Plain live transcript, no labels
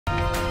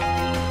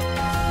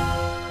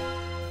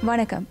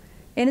வணக்கம்.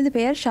 எனது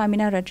பெயர்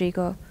ஷார்மினா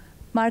ரொட்ரிகோ.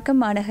 markham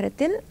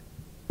மாநகரத்தில்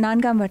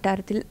 4ஆம்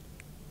வட்டாரத்தில்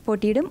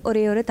போட்டியிடும்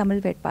ஒரே ஒரு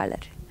தமிழ்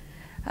வேட்பாளர்.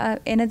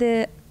 எனது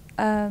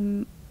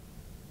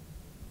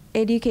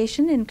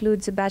education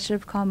includes a Bachelor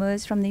of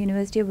Commerce from the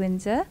University of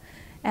Windsor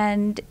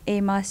and a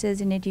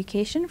Master's in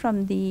Education from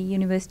the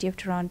University of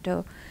Toronto.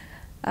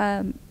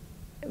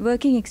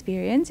 Working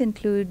experience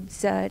includes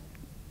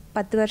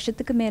 10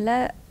 வருஷத்துக்கு மேலே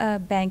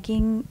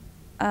banking,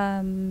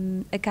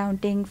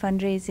 accounting,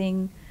 fundraising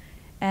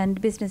and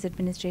business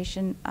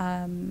administration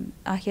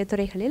ஆகிய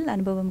துறைகளில்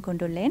அனுபவம்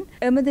கொண்டுள்ளேன்.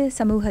 எமது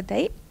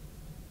சமூகத்தை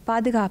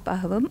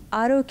பாதுகாப்பாகவும்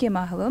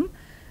ஆரோக்கியமாகவும்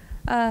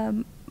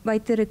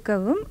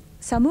வைத்திருக்கவும்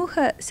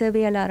சமூக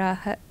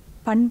சேவையாளராக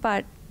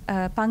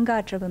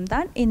பங்காற்றவும்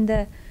தான் இந்த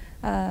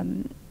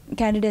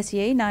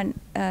கேண்டிடேசியை நான்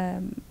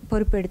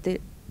பொறுப்பெடுத்து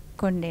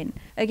கொண்டேன்.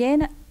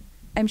 Again,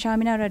 I'm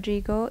Shaarmina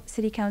Rodrigo,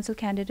 City Council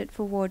candidate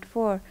for Ward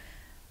 4.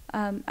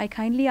 I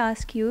kindly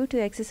ask you to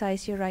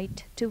exercise your right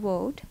to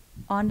vote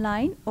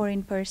online or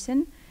in person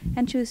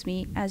and choose me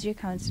as your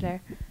councillor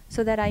so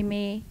that I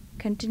may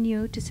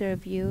continue to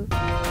serve you.